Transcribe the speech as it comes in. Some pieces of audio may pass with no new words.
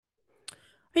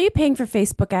Are you paying for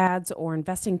Facebook ads or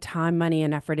investing time, money,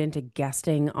 and effort into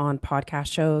guesting on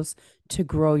podcast shows to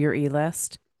grow your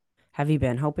e-list? Have you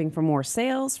been hoping for more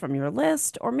sales from your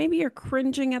list, or maybe you're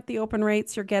cringing at the open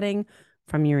rates you're getting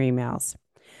from your emails?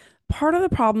 Part of the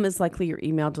problem is likely your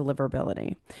email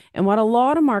deliverability. And what a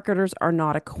lot of marketers are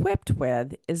not equipped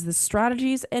with is the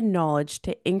strategies and knowledge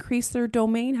to increase their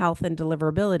domain health and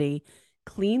deliverability,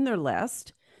 clean their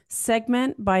list,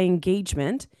 segment by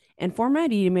engagement, and format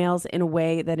emails in a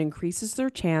way that increases their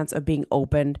chance of being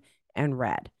opened and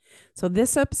read. So,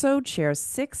 this episode shares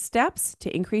 6 steps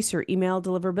to increase your email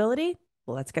deliverability.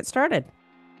 Let's get started.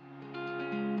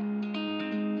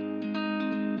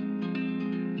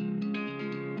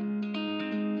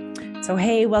 So,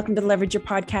 hey, welcome to the Leverage Your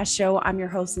Podcast Show. I'm your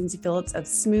host, Lindsay Phillips of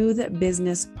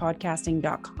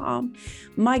smoothbusinesspodcasting.com.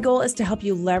 My goal is to help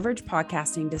you leverage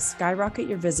podcasting to skyrocket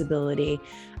your visibility,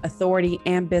 authority,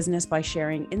 and business by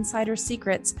sharing insider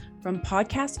secrets from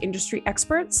podcast industry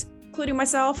experts, including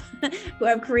myself, who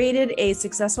have created a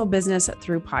successful business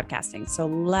through podcasting. So,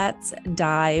 let's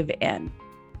dive in.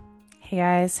 Hey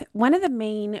guys, one of the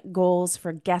main goals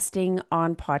for guesting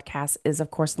on podcasts is, of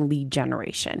course, lead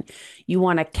generation. You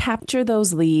want to capture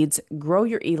those leads, grow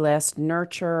your e-list,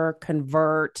 nurture,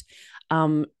 convert,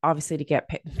 obviously to get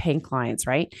paying clients,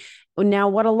 right? Now,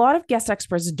 what a lot of guest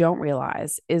experts don't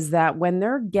realize is that when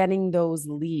they're getting those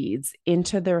leads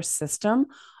into their system,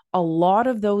 a lot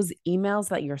of those emails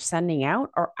that you're sending out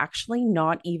are actually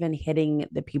not even hitting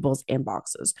the people's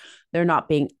inboxes. They're not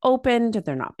being opened,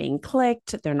 they're not being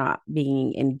clicked, they're not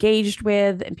being engaged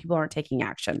with, and people aren't taking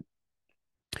action.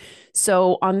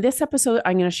 So, on this episode,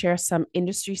 I'm going to share some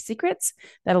industry secrets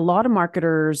that a lot of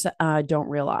marketers don't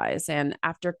realize. And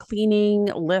after cleaning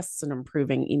lists and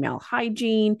improving email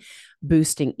hygiene,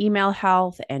 boosting email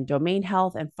health and domain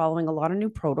health, and following a lot of new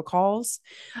protocols,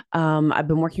 I've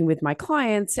been working with my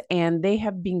clients, and they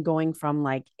have been going from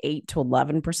like 8 to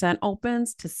 11%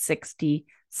 opens to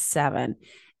 67.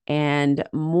 And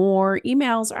more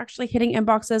emails are actually hitting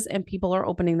inboxes, and people are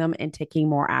opening them and taking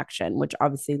more action, which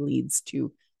obviously leads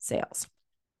to sales.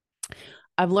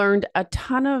 I've learned a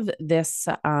ton of this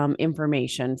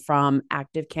information from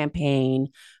Active Campaign,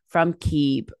 from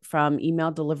Keep, from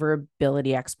email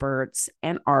deliverability experts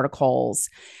and articles.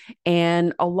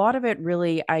 And a lot of it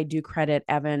really, I do credit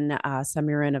Evan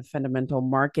Samirin of Fundamental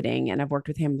Marketing. And I've worked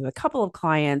with him with a couple of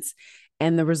clients,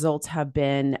 and the results have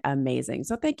been amazing.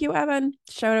 So thank you, Evan.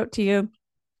 Shout out to you.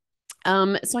 So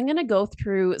I'm going to go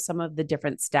through some of the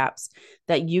different steps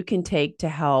that you can take to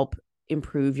help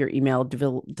improve your email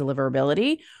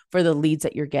deliverability for the leads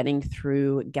that you're getting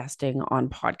through guesting on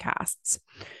podcasts.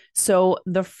 So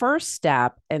the first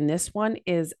step, and this one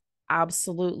is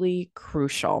absolutely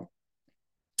crucial.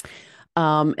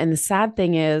 And the sad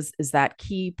thing is that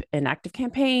Keep and Active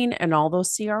Campaign and all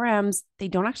those CRMs, they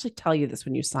don't actually tell you this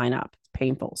when you sign up. It's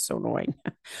painful, so annoying.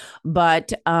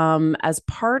 But as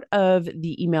part of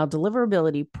the email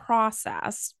deliverability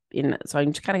process, so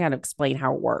I'm just kind of got to explain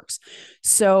how it works.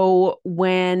 So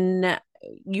when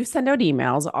you send out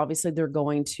emails, obviously they're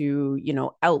going to,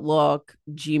 Outlook,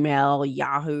 Gmail,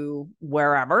 Yahoo,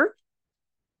 wherever.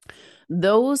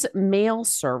 Those mail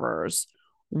servers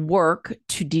work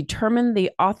to determine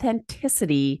the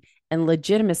authenticity and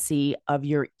legitimacy of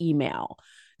your email.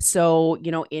 So,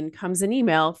 in comes an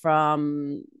email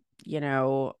from, I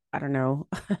don't know,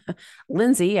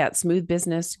 Lindsay at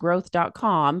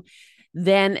smoothbusinessgrowth.com.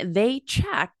 Then they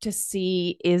check to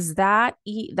see, is that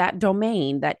that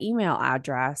domain, that email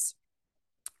address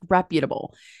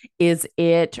reputable? Is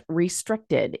it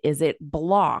restricted? Is it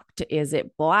blocked? Is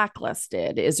it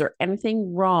blacklisted? Is there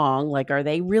anything wrong? Like, are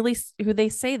they really who they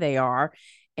say they are?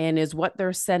 And is what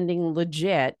they're sending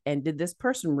legit? And did this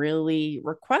person really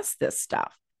request this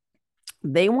stuff?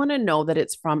 They want to know that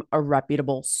it's from a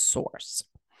reputable source.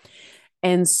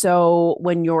 And so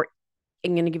when you're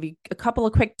I'm going to give you a couple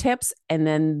of quick tips and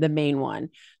then the main one.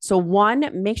 So,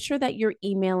 one, make sure that you're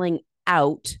emailing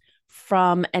out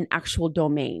from an actual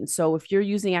domain. So, if you're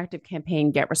using Active Campaign,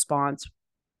 Get Response,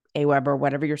 Aweber,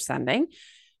 whatever you're sending,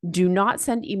 do not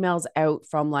send emails out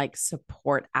from like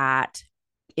support at,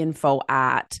 info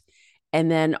at,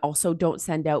 and then also don't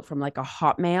send out from like a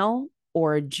Hotmail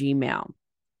or a Gmail.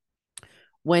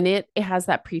 When it has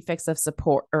that prefix of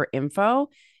support or info,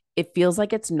 it feels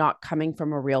like it's not coming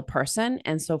from a real person.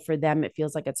 And so for them, it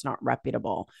feels like it's not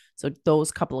reputable. So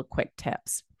those couple of quick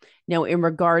tips. Now, in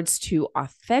regards to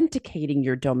authenticating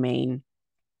your domain,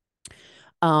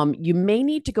 you may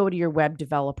need to go to your web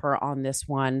developer on this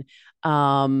one,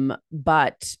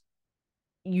 but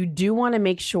you do want to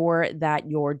make sure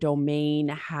that your domain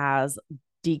has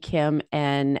DKIM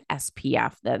and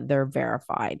SPF, that they're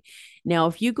verified. Now,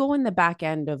 if you go in the back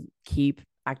end of Keep,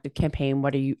 Active Campaign,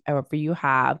 whatever you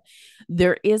have,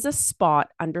 there is a spot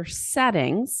under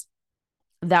settings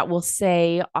that will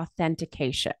say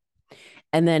authentication.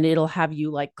 And then it'll have you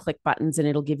like click buttons and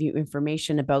it'll give you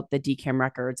information about the DKIM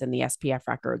records and the SPF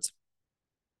records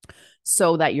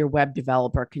so that your web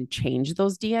developer can change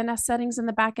those DNS settings in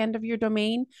the back end of your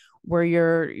domain where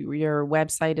your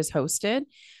website is hosted.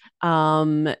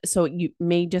 So you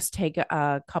may just take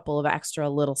a couple of extra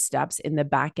little steps in the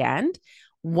back end.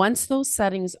 Once those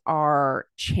settings are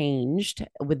changed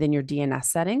within your DNS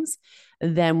settings,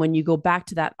 then when you go back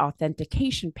to that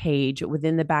authentication page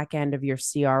within the back end of your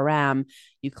CRM,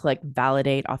 you click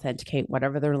validate, authenticate,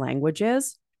 whatever their language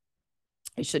is.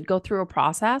 It should go through a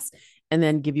process and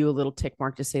then give you a little tick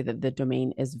mark to say that the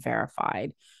domain is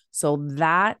verified. So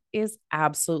that is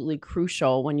absolutely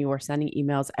crucial when you are sending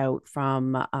emails out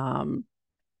from a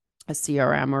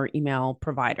CRM or email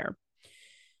provider.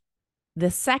 The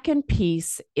second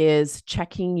piece is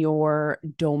checking your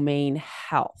domain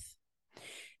health.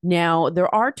 Now,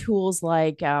 there are tools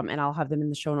like, and I'll have them in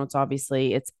the show notes,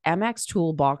 obviously, it's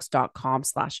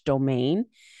mxtoolbox.com/domain.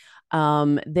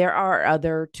 There are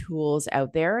other tools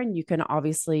out there, and you can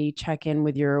obviously check in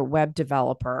with your web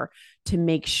developer to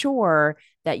make sure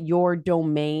that your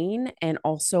domain and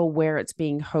also where it's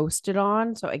being hosted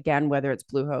on. So again, whether it's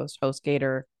Bluehost,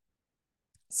 HostGator,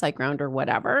 SiteGround, or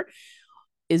whatever,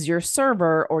 is your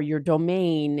server or your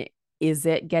domain, is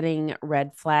it getting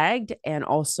red flagged? And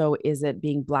also, is it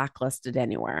being blacklisted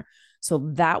anywhere? So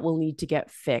that will need to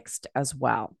get fixed as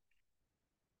well.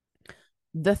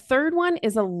 The third one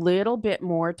is a little bit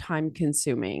more time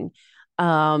consuming,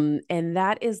 and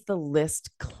that is the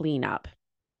list cleanup.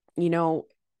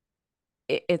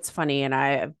 It's funny, and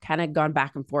I've kind of gone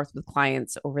back and forth with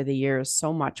clients over the years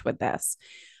so much with this.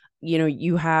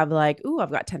 You have like, ooh,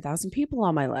 I've got 10,000 people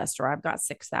on my list, or I've got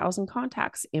 6,000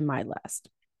 contacts in my list.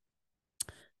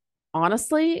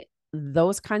 Honestly,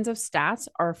 those kinds of stats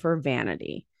are for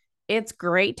vanity. It's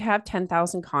great to have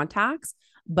 10,000 contacts,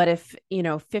 but if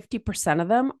 50% of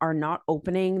them are not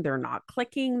opening, they're not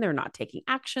clicking, they're not taking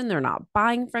action, they're not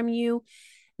buying from you,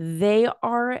 they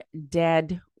are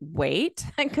dead weight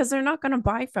because they're not going to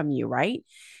buy from you, right?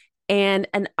 And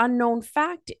an unknown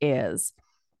fact is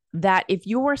that if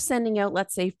you are sending out,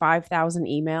 let's say, 5,000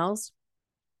 emails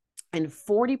and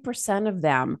 40% of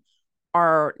them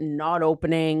are not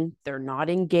opening, they're not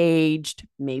engaged,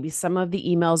 maybe some of the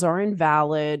emails are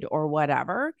invalid or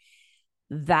whatever,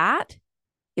 that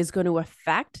is going to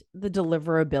affect the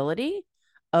deliverability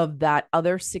of that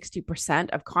other 60%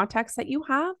 of contacts that you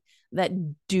have that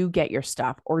do get your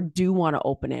stuff or do want to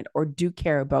open it or do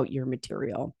care about your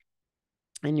material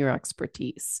and your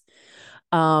expertise.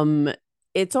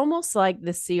 It's almost like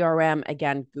the CRM,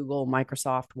 again, Google,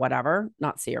 Microsoft, whatever,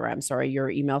 not CRM, sorry, your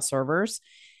email servers.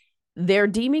 They're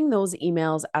deeming those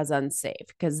emails as unsafe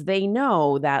because they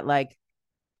know that, like,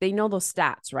 they know those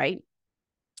stats, right?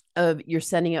 Of you're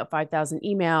sending out 5,000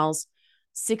 emails,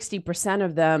 60%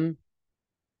 of them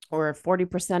or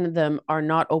 40% of them are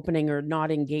not opening or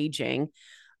not engaging,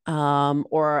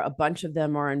 or a bunch of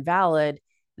them are invalid.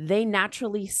 They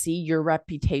naturally see your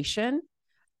reputation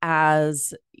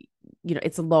as,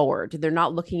 it's lowered. They're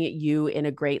not looking at you in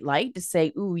a great light to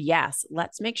say, ooh, yes,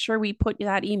 let's make sure we put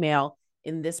that email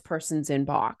in this person's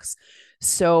inbox.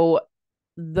 So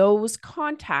those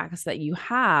contacts that you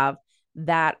have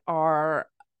that are,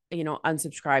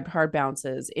 unsubscribed, hard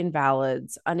bounces,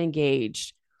 invalids,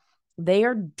 unengaged, they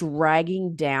are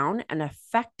dragging down and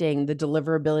affecting the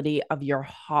deliverability of your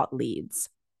hot leads.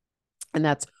 And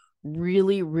that's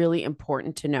really, really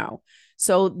important to know.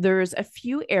 So there's a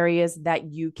few areas that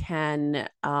you can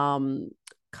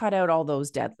cut out all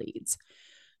those dead leads.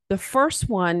 The first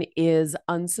one is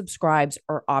unsubscribes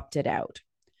or opted out.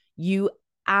 You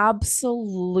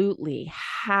absolutely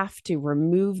have to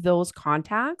remove those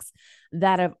contacts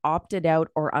that have opted out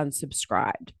or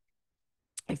unsubscribed.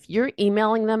 If you're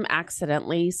emailing them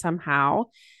accidentally somehow,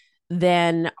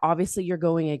 then obviously you're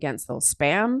going against those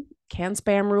CAN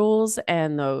spam rules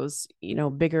and those,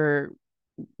 bigger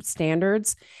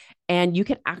standards. And you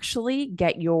can actually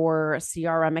get your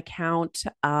CRM account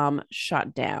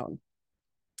shut down.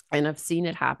 And I've seen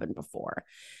it happen before.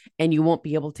 And you won't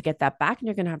be able to get that back. And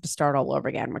you're going to have to start all over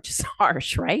again, which is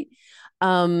harsh, right?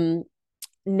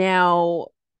 Now,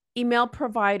 email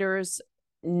providers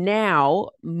now,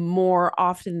 more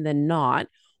often than not,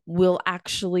 will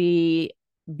actually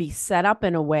be set up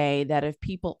in a way that if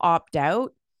people opt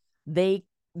out,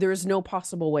 there's no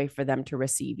possible way for them to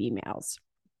receive emails.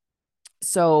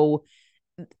 So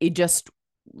it just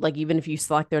like even if you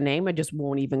select their name, it just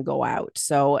won't even go out.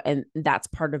 So, and that's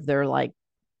part of their like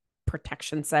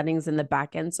protection settings in the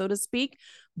back end, so to speak.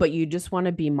 But you just want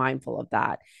to be mindful of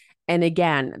that. And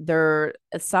again, there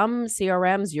some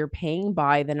CRMs you're paying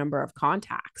by the number of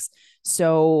contacts.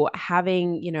 So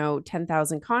having,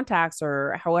 10,000 contacts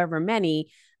or however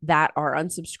many that are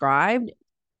unsubscribed,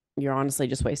 you're honestly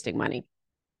just wasting money.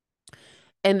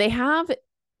 And they have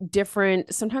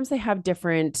sometimes they have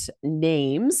different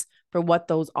names for what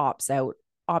those opt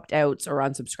outs or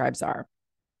unsubscribes are.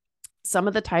 Some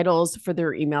of the titles for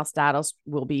their email status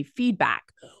will be feedback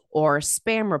or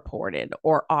spam reported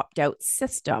or opt out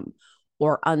system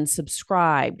or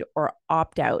unsubscribed or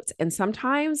opt outs. And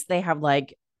sometimes they have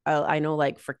like, I know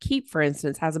like for Keep, for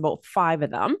instance, has about 5 of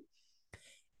them,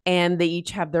 and they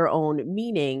each have their own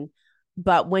meaning.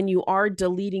 But when you are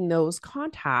deleting those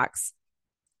contacts,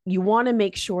 you want to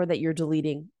make sure that you're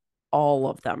deleting all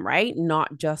of them, right?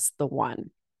 Not just the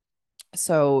one.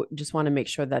 So just want to make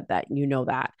sure that you know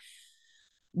that.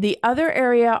 The other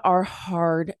area are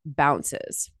hard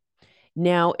bounces.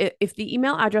 Now, if the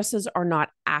email addresses are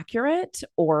not accurate,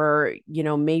 or,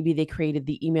 maybe they created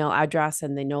the email address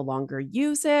and they no longer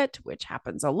use it, which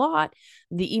happens a lot,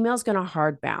 the email is going to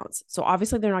hard bounce. So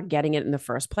obviously they're not getting it in the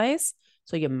first place.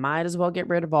 So you might as well get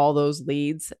rid of all those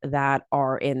leads that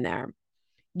are in there.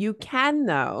 You can,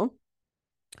 though,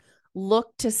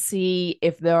 look to see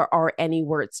if there are any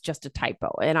where it's just a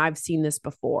typo. And I've seen this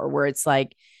before where it's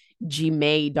like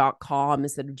gmail.com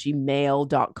instead of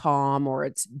gmail.com, or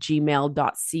it's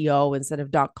gmail.co instead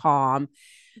of .com.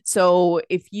 So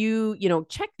if you,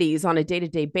 check these on a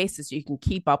day-to-day basis, you can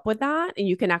keep up with that, and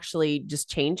you can actually just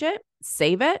change it,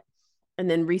 save it, and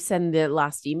then resend the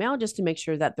last email just to make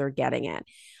sure that they're getting it.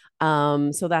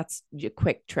 So that's a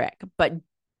quick trick. But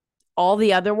all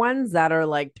the other ones that are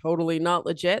like totally not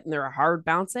legit and they're hard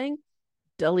bouncing,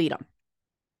 delete them.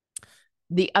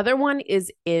 The other one is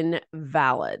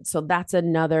invalid. So that's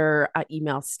another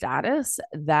email status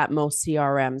that most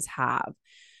CRMs have.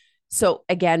 So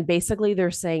again, basically they're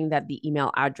saying that the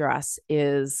email address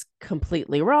is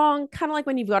completely wrong, kind of like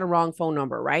when you've got a wrong phone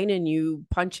number, right? And you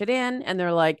punch it in and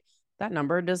they're like, that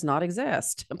number does not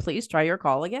exist. Please try your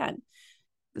call again.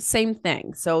 Same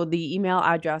thing. So the email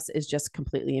address is just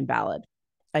completely invalid.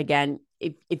 Again,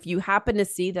 if you happen to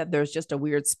see that there's just a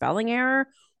weird spelling error,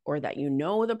 or that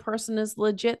the person is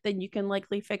legit, then you can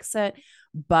likely fix it.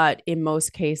 But in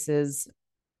most cases,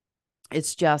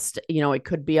 it's just, it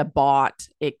could be a bot,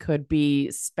 it could be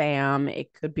spam,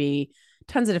 it could be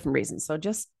tons of different reasons. So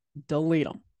just delete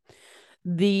them.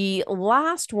 The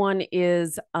last one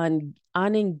is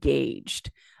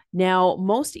unengaged. Now,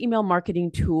 most email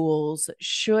marketing tools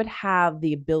should have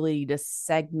the ability to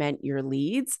segment your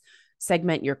leads,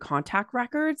 segment your contact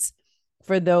records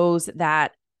for those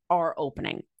that are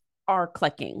opening, are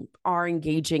clicking, are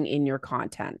engaging in your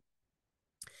content.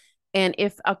 And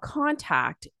if a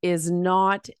contact is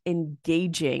not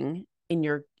engaging in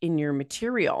your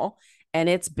material, and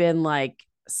it's been like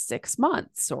 6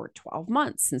 months or 12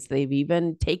 months since they've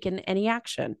even taken any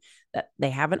action, that they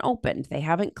haven't opened, they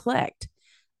haven't clicked,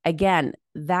 again,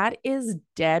 that is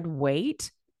dead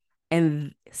weight.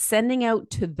 And sending out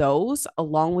to those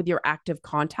along with your active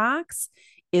contacts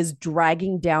is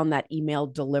dragging down that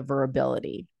email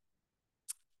deliverability.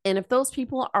 And if those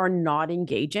people are not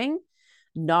engaging,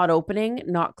 not opening,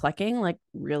 not clicking, like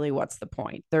really, what's the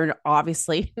point? They're not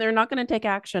going to take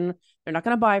action. They're not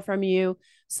going to buy from you.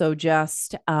 So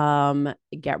just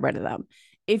get rid of them.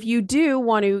 If you do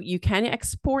want to, you can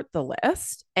export the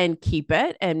list and keep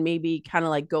it and maybe kind of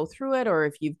like go through it. Or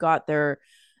if you've got their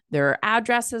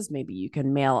addresses, maybe you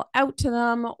can mail out to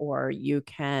them, or you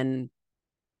can,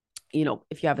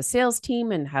 if you have a sales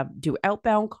team and do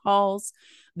outbound calls,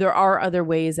 there are other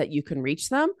ways that you can reach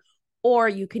them. Or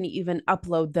you can even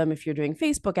upload them if you're doing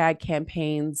Facebook ad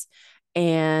campaigns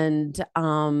and,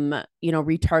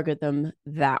 retarget them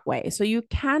that way. So you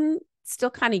can still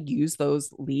kind of use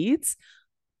those leads,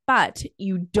 but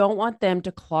you don't want them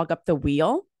to clog up the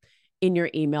wheel in your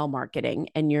email marketing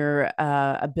and your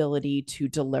ability to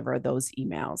deliver those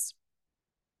emails.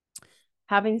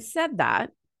 Having said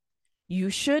that, you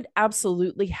should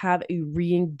absolutely have a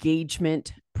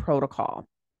re-engagement protocol.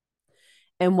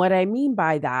 And what I mean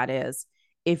by that is,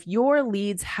 if your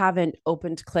leads haven't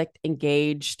opened, clicked,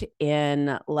 engaged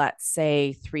in, let's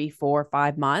say, 3, 4,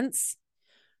 5 months,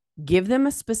 give them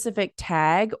a specific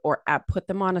tag or put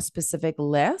them on a specific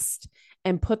list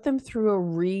and put them through a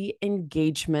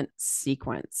re-engagement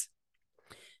sequence.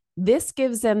 This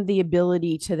gives them the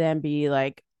ability to then be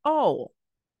like, oh,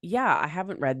 yeah, I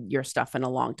haven't read your stuff in a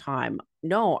long time.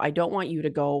 No, I don't want you to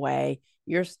go away.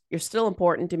 You're still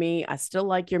important to me. I still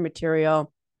like your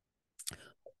material.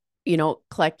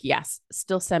 Click yes.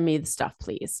 Still send me the stuff,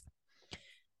 please.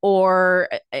 Or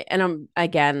and I'm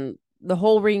again, the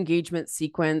whole re-engagement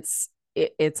sequence,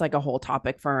 it's like a whole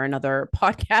topic for another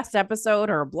podcast episode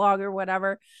or a blog or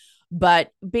whatever.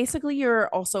 But basically, you're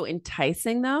also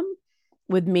enticing them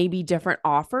with maybe different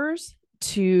offers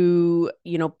to,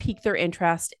 pique their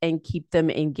interest and keep them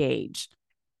engaged.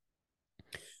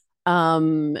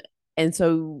 Um, and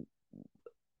so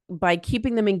by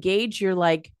keeping them engaged, you're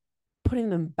like putting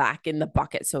them back in the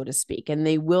bucket, so to speak, and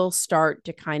they will start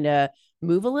to kind of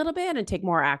move a little bit and take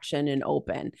more action and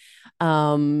open.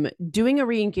 Doing a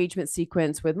re-engagement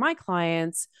sequence with my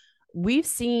clients, we've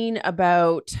seen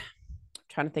about, I'm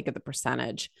trying to think of the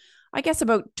percentage, I guess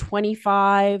about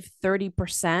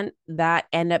 25-30% that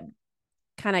end up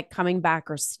kind of coming back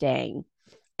or staying.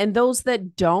 And those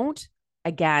that don't,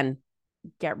 again,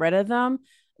 get rid of them.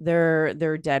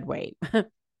 They're dead weight.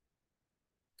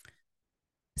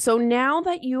 So now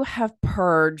that you have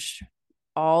purged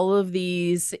all of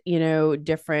these,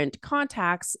 different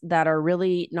contacts that are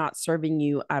really not serving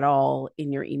you at all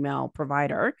in your email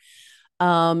provider,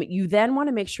 you then want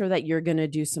to make sure that you're going to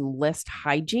do some list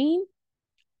hygiene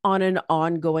on an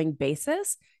ongoing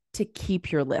basis to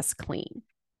keep your list clean.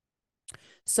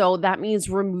 So that means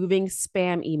removing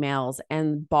spam emails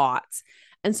and bots.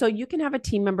 And so you can have a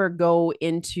team member go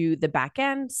into the back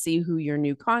end, see who your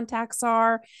new contacts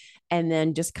are, and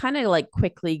then just kind of like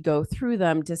quickly go through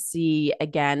them to see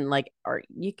again, like, or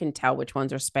you can tell which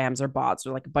ones are spams or bots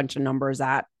or like a bunch of numbers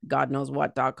at God knows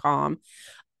what.com.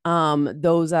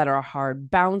 Those that are hard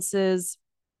bounces.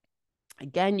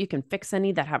 Again, you can fix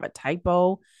any that have a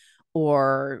typo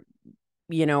or,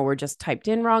 were just typed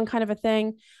in wrong kind of a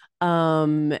thing.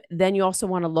 Then you also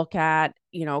want to look at,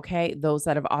 okay, those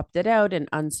that have opted out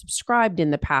and unsubscribed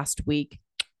in the past week,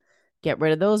 get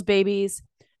rid of those babies.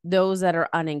 Those that are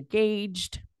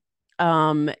unengaged.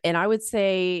 And I would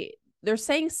say they're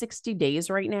saying 60 days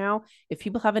right now. If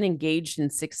people haven't engaged in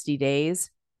 60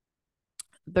 days,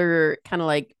 they're kind of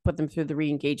like put them through the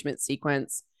re-engagement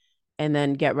sequence and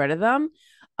then get rid of them.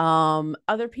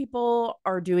 Other people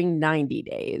are doing 90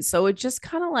 days. So it's just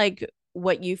kind of like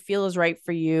what you feel is right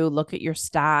for you. Look at your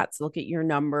stats, look at your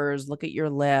numbers, look at your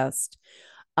list.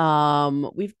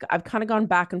 I've kind of gone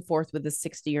back and forth with the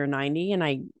 60 or 90,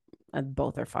 and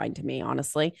both are fine to me,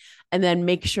 honestly. And then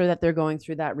make sure that they're going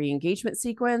through that re-engagement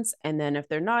sequence. And then if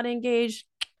they're not engaged,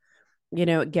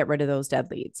 get rid of those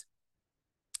dead leads.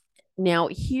 Now,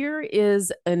 here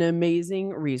is an amazing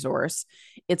resource.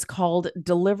 It's called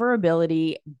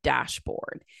Deliverability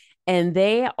Dashboard. And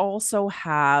they also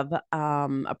have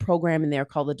a program in there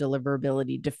called the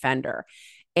Deliverability Defender.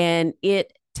 And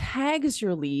it tags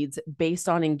your leads based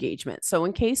on engagement. So,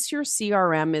 in case your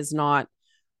CRM is not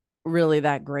really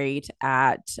that great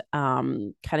at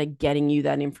kind of getting you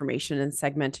that information and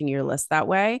segmenting your list that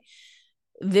way,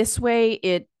 this way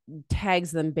it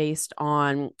tags them based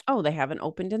on, oh, they haven't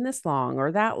opened in this long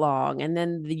or that long, and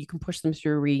then you can push them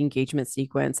through a re-engagement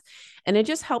sequence, and it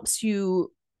just helps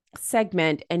you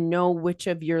segment and know which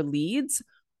of your leads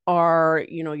are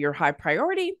your high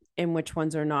priority and which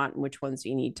ones are not, and which ones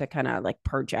you need to kind of like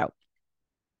purge out.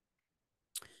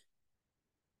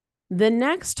 The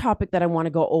next topic that I want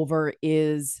to go over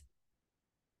is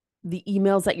the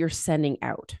emails that you're sending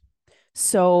out.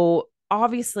 So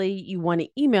obviously you want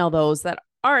to email those that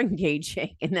are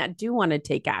engaging and that do want to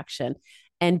take action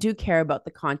and do care about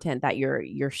the content that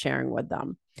you're sharing with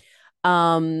them.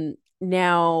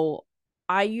 Now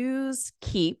I use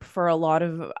Keep for a lot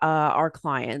of our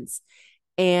clients.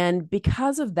 And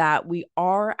because of that, we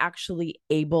are actually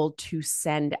able to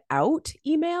send out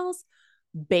emails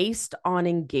based on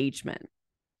engagement.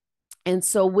 And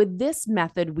so with this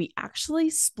method, we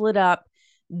actually split up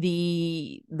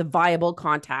the viable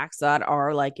contacts that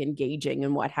are like engaging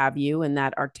and what have you, and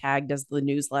that are tagged as the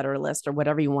newsletter list or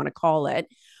whatever you want to call it.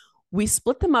 We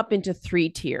split them up into 3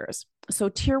 tiers. So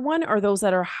tier 1 are those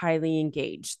that are highly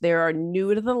engaged. They are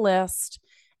new to the list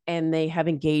and they have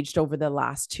engaged over the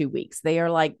last 2 weeks. They are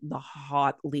like the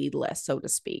hot lead list, so to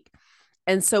speak.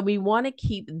 And so we want to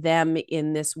keep them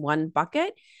in this one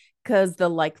bucket because the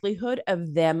likelihood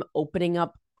of them opening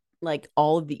up like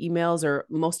all of the emails, or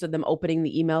most of them opening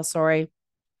the email,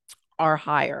 are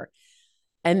higher.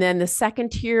 And then the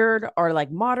second tiered are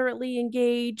like moderately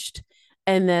engaged.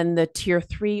 And then the tier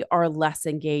 3 are less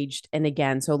engaged. And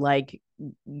again, so like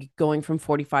going from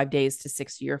 45 days to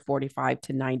 60 or 45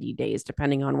 to 90 days,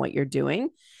 depending on what you're doing.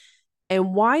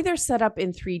 And why they're set up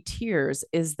in 3 tiers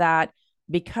is that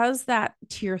because that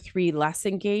tier 3 less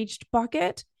engaged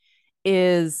bucket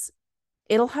is,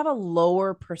 it'll have a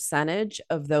lower percentage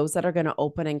of those that are going to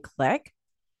open and click.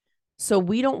 So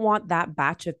we don't want that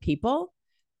batch of people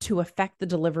to affect the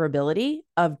deliverability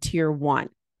of tier 1,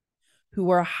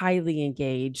 who are highly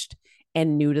engaged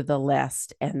and new to the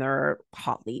list, and they're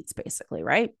hot leads basically,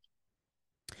 right?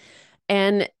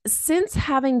 And since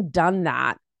having done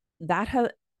that, that has,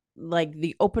 like,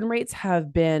 the open rates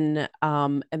have been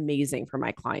amazing for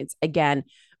my clients. Again,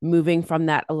 moving from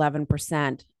that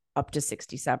 11% up to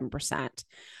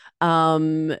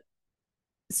 67%.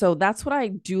 So that's what I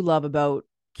do love about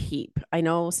Keep. I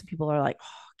know some people are like,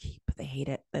 oh, Keep, they hate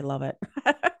it, they love it.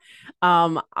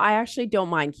 I actually don't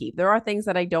mind Keep. There are things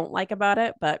that I don't like about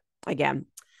it, but again,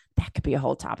 that could be a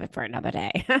whole topic for another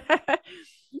day.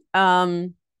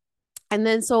 um, and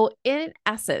then, so in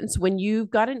essence, when you've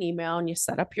got an email and you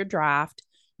set up your draft,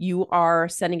 you are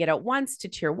sending it out once to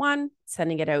tier 1,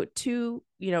 sending it out to,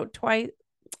 twice,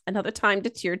 another time to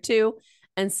tier 2,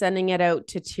 and sending it out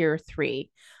to tier 3.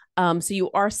 So you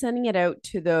are sending it out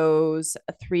to those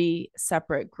 3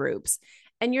 separate groups,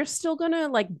 and you're still going to,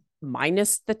 like,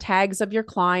 minus the tags of your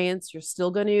clients. You're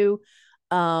still going to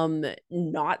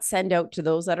not send out to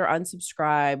those that are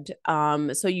unsubscribed.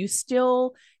 So you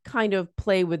still kind of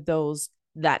play with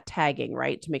that tagging,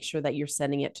 right? To make sure that you're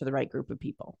sending it to the right group of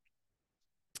people.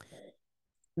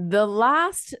 The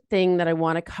last thing that I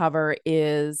want to cover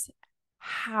is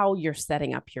how you're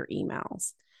setting up your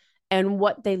emails and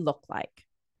what they look like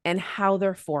and how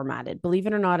they're formatted. Believe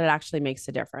it or not, it actually makes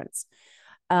a difference.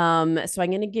 So I'm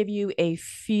going to give you a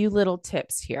few little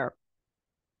tips here.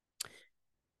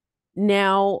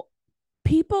 Now,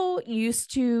 people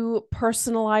used to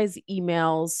personalize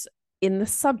emails in the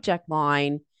subject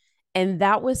line, and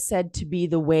that was said to be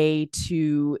the way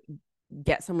to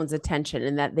get someone's attention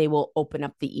and that they will open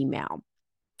up the email.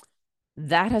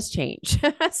 That has changed.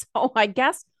 So I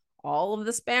guess all of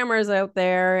the spammers out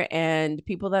there and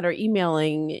people that are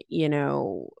emailing, in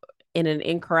an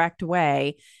incorrect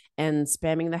way and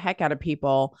spamming the heck out of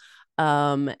people,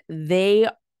 they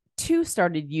too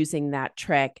started using that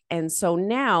trick. And so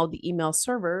now the email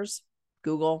servers,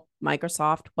 Google,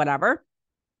 Microsoft, whatever,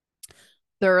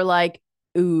 they're like,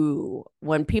 ooh,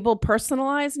 when people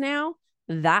personalize now,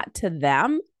 that to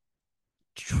them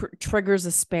triggers a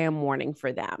spam warning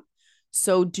for them.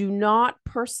 So do not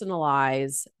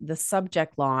personalize the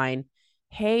subject line.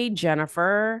 Hey,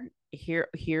 Jennifer,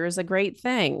 here's a great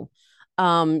thing.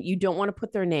 You don't want to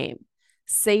put their name.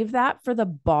 Save that for the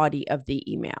body of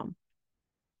the email.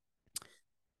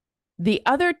 The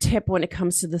other tip when it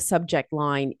comes to the subject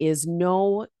line is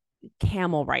no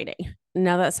camel writing.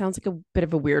 Now that sounds like a bit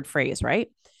of a weird phrase, right?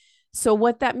 So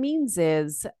what that means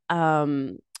is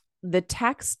the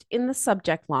text in the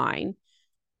subject line,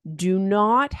 do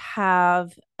not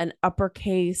have an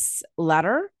uppercase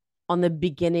letter on the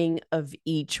beginning of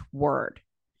each word.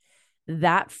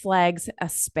 That flags a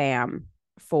spam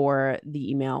for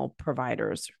the email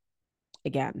providers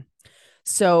again.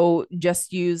 So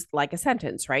just use like a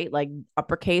sentence, right? Like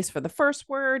uppercase for the first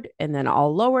word and then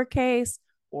all lowercase,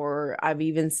 or I've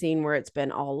even seen where it's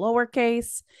been all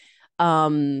lowercase.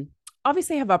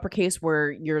 Obviously have uppercase where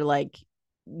you're like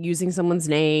using someone's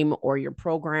name or your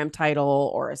program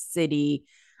title or a city,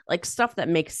 like stuff that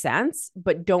makes sense,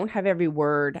 but don't have every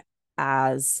word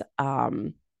as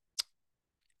an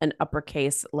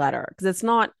uppercase letter, because it's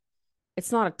not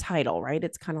a title, right?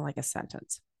 It's kind of like a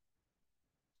sentence.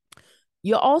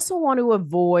 You also want to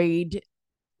avoid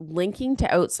linking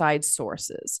to outside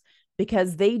sources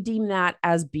because they deem that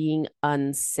as being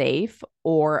unsafe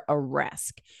or a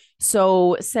risk.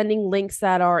 So sending links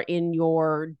that are in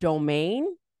your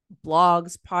domain,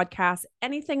 blogs, podcasts,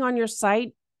 anything on your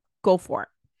site, go for it.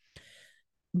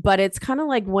 But it's kind of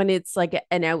like when it's like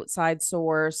an outside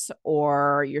source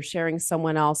or you're sharing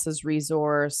someone else's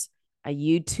resource, a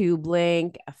YouTube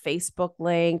link, a Facebook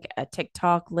link, a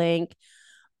TikTok link,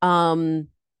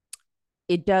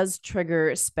 it does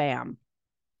trigger spam.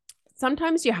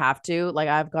 Sometimes you have to, like,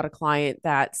 I've got a client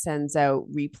that sends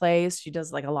out replays. She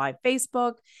does like a live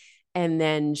Facebook and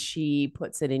then she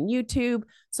puts it in YouTube.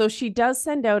 So she does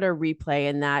send out a replay,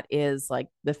 and that is like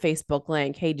the Facebook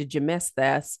link. Hey, did you miss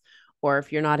this? Or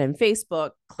if you're not in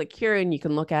Facebook, click here and you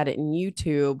can look at it in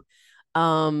YouTube.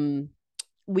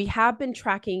 We have been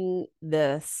tracking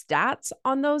the stats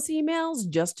on those emails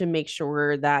just to make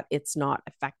sure that it's not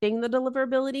affecting the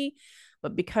deliverability.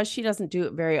 But because she doesn't do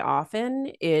it very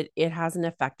often, it hasn't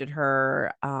affected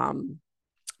her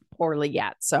poorly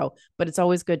yet. So, but it's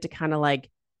always good to kind of like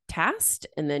test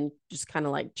and then just kind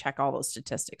of like check all those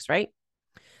statistics, right?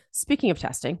 Speaking of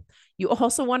testing, you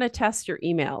also want to test your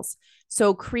emails.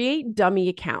 So create dummy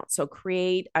accounts. So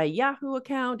create a Yahoo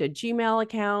account, a Gmail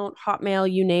account,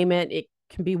 Hotmail, you name it. It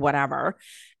can be whatever.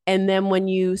 And then when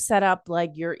you set up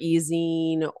like your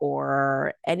ezine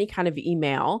or any kind of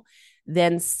email,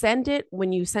 then send it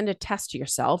when you send a test to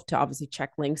yourself to obviously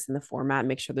check links in the format,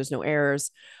 make sure there's no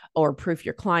errors or proof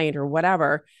your client or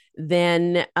whatever.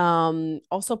 Then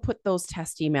also put those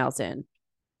test emails in,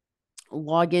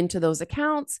 log into those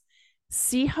accounts,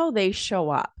 see how they show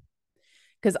up.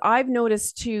 Because I've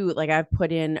noticed too, like I've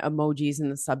put in emojis in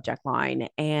the subject line,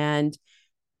 and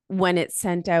when it's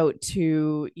sent out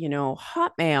to,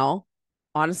 Hotmail,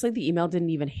 honestly, the email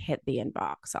didn't even hit the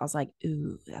inbox. I was like,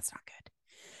 ooh, that's not good.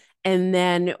 And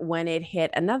then when it hit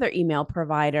another email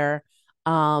provider,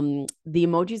 the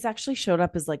emojis actually showed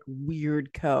up as like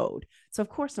weird code. So of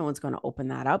course no one's going to open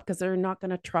that up because they're not going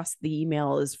to trust the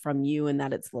email is from you and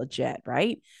that it's legit,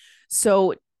 right?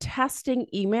 So testing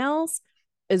emails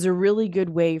is a really good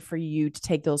way for you to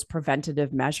take those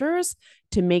preventative measures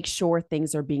to make sure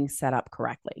things are being set up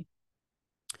correctly.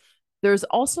 There's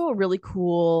also a really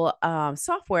cool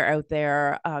software out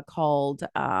there called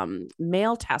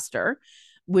Mail Tester,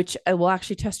 which will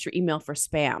actually test your email for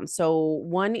spam. So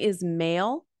one is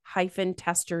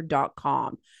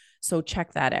mail-tester.com. So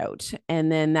check that out. And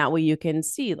then that way you can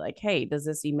see like, hey, does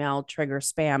this email trigger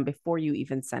spam before you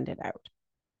even send it out?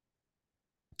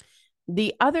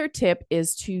 The other tip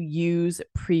is to use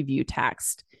preview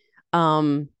text.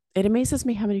 It amazes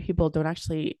me how many people don't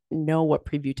actually know what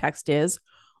preview text is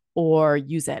or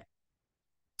use it.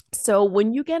 So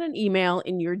when you get an email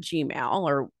in your Gmail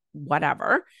or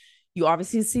whatever, you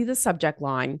obviously see the subject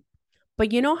line,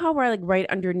 but you know how we're like right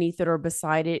underneath it or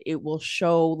beside it, it will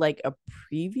show like a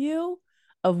preview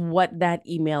of what that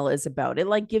email is about. It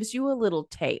like gives you a little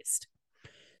taste.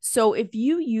 So if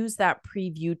you use that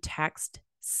preview text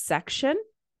section,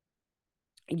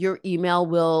 your email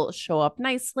will show up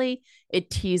nicely. It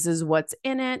teases what's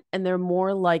in it, and they're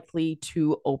more likely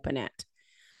to open it.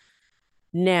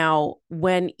 Now,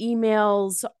 when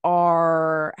emails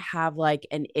have like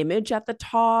an image at the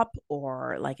top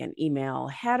or like an email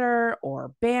header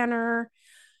or banner,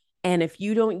 and if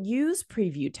you don't use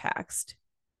preview text,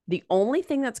 the only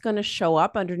thing that's going to show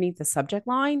up underneath the subject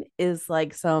line is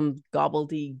like some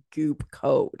gobbledygook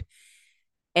code.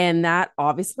 And that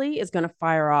obviously is going to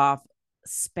fire off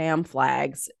spam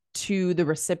flags to the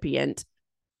recipient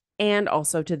and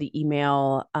also to the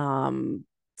email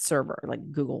server, like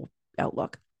Google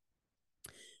Outlook.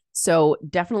 So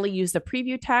definitely use the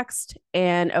preview text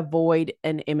and avoid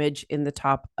an image in the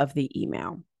top of the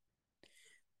email.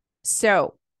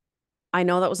 So I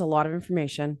know that was a lot of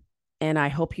information, and I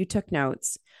hope you took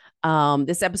notes.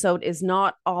 This episode is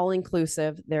not all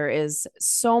inclusive. There is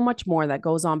so much more that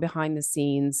goes on behind the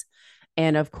scenes.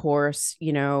 And of course,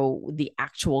 the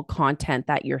actual content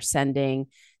that you're sending,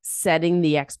 setting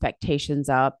the expectations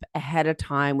up ahead of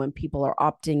time when people are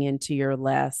opting into your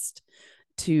list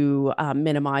to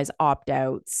minimize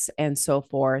opt-outs and so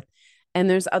forth. And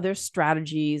there's other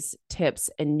strategies, tips,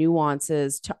 and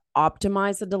nuances to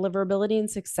optimize the deliverability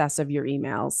and success of your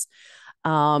emails.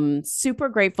 Super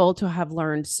grateful to have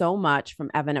learned so much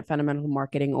from Evan at Fundamental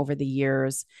Marketing over the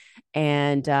years.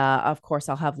 And of course,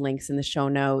 I'll have links in the show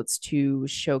notes to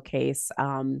showcase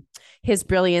his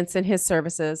brilliance and his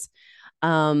services.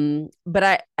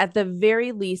 But at the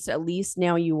very least, at least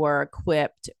now you are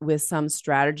equipped with some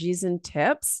strategies and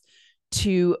tips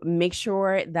to make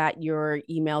sure that your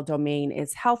email domain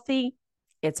is healthy,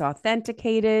 it's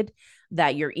authenticated,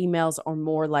 that your emails are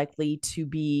more likely to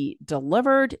be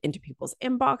delivered into people's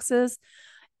inboxes.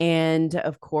 And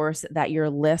of course, that your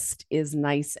list is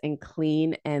nice and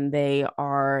clean and they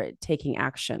are taking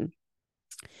action.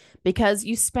 Because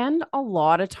you spend a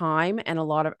lot of time and a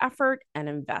lot of effort and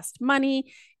invest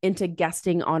money into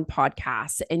guesting on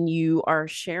podcasts, and you are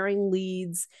sharing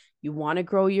leads. You want to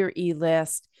grow your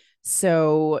e-list.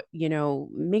 So,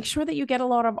 make sure that you get a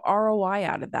lot of ROI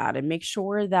out of that, and make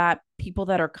sure that people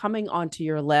that are coming onto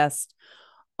your list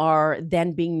are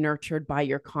then being nurtured by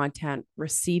your content,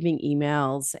 receiving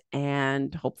emails,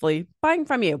 and hopefully buying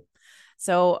from you.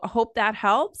 So I hope that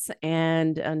helps.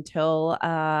 And until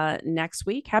next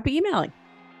week, happy emailing.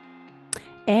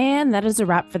 And that is a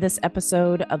wrap for this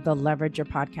episode of the Leverage Your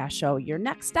Podcast Show. Your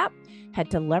next step,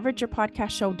 head to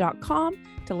leverageyourpodcastshow.com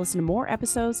to listen to more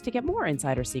episodes to get more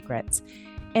insider secrets.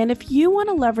 And if you want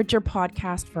to leverage your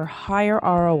podcast for higher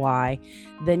ROI,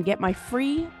 then get my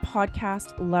free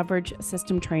podcast leverage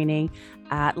system training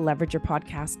at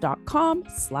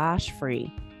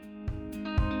leverageyourpodcast.com/free.